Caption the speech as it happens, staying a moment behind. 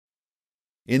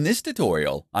In this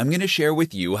tutorial, I'm going to share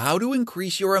with you how to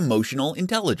increase your emotional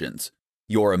intelligence.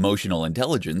 Your emotional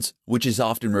intelligence, which is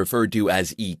often referred to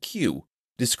as EQ,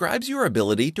 describes your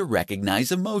ability to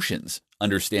recognize emotions,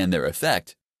 understand their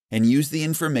effect, and use the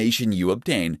information you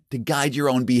obtain to guide your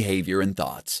own behavior and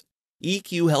thoughts.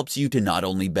 EQ helps you to not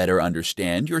only better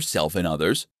understand yourself and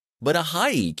others, but a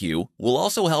high EQ will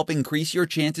also help increase your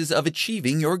chances of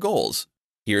achieving your goals.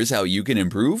 Here's how you can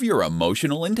improve your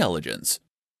emotional intelligence.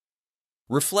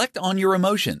 Reflect on your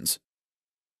emotions.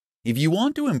 If you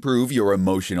want to improve your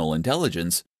emotional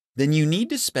intelligence, then you need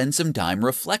to spend some time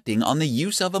reflecting on the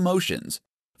use of emotions.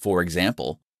 For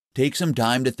example, take some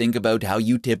time to think about how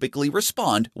you typically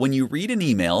respond when you read an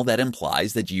email that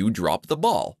implies that you dropped the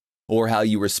ball, or how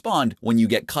you respond when you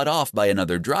get cut off by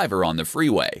another driver on the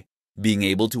freeway. Being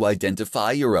able to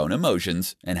identify your own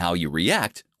emotions and how you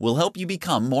react will help you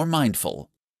become more mindful.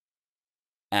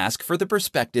 Ask for the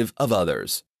perspective of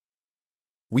others.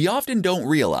 We often don't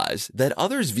realize that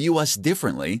others view us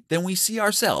differently than we see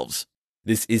ourselves.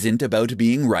 This isn't about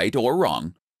being right or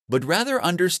wrong, but rather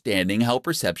understanding how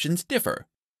perceptions differ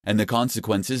and the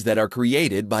consequences that are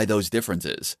created by those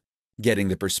differences. Getting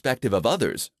the perspective of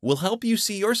others will help you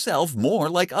see yourself more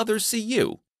like others see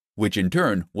you, which in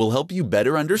turn will help you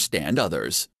better understand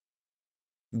others.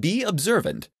 Be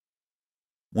observant.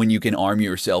 When you can arm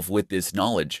yourself with this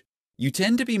knowledge, you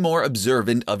tend to be more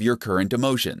observant of your current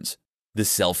emotions. The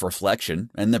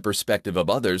self-reflection and the perspective of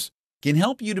others can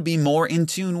help you to be more in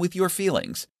tune with your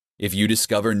feelings. If you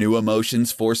discover new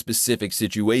emotions for specific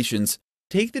situations,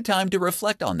 take the time to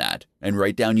reflect on that and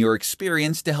write down your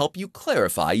experience to help you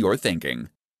clarify your thinking.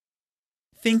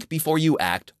 Think before you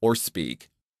act or speak.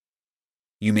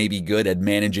 You may be good at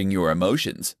managing your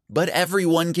emotions, but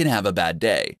everyone can have a bad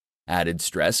day. Added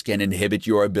stress can inhibit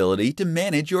your ability to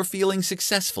manage your feelings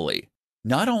successfully.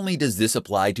 Not only does this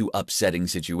apply to upsetting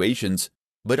situations,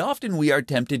 but often we are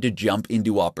tempted to jump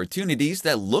into opportunities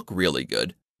that look really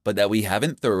good, but that we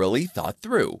haven't thoroughly thought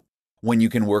through. When you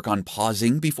can work on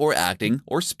pausing before acting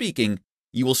or speaking,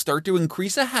 you will start to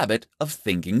increase a habit of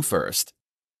thinking first.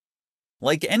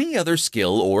 Like any other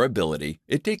skill or ability,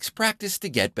 it takes practice to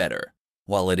get better.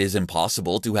 While it is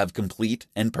impossible to have complete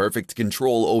and perfect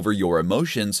control over your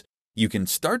emotions, you can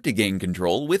start to gain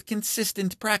control with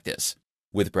consistent practice.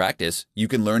 With practice, you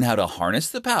can learn how to harness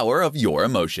the power of your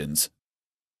emotions.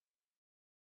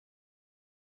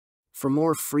 For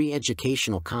more free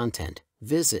educational content,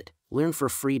 visit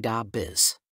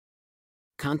learnforfree.biz.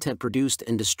 Content produced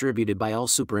and distributed by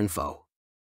AllSuperInfo.